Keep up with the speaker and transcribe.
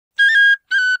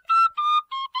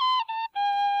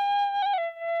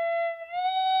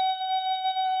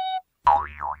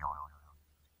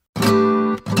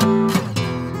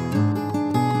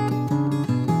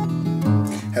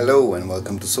Hello and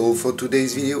welcome to Soul for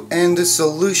today's video and the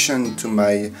solution to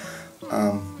my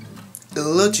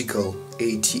illogical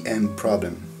ATM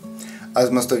problem.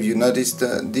 As most of you noticed,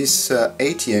 this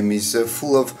ATM is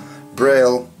full of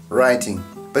Braille writing.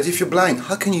 But if you're blind,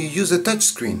 how can you use a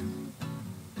touchscreen?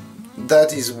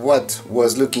 That is what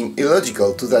was looking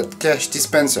illogical to that cash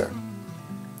dispenser.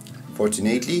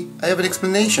 Fortunately, I have an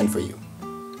explanation for you.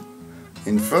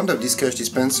 In front of this cash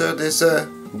dispenser there's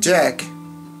a jack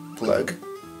plug,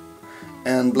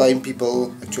 and blind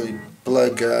people actually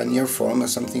plug an earphone or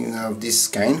something of this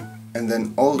kind, and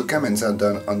then all the commands are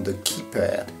done on the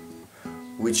keypad,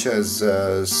 which has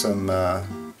some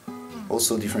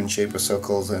also different shape of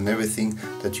circles and everything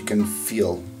that you can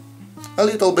feel. A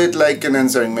little bit like an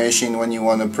answering machine when you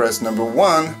want to press number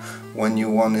 1 when you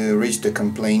want to reach the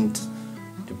complaint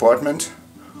department,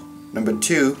 number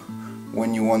 2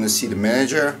 when you want to see the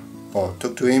manager or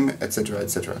talk to him, etc,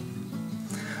 etc.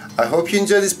 I hope you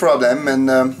enjoy this problem,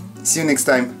 and see you next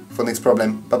time for next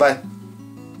problem. Bye bye.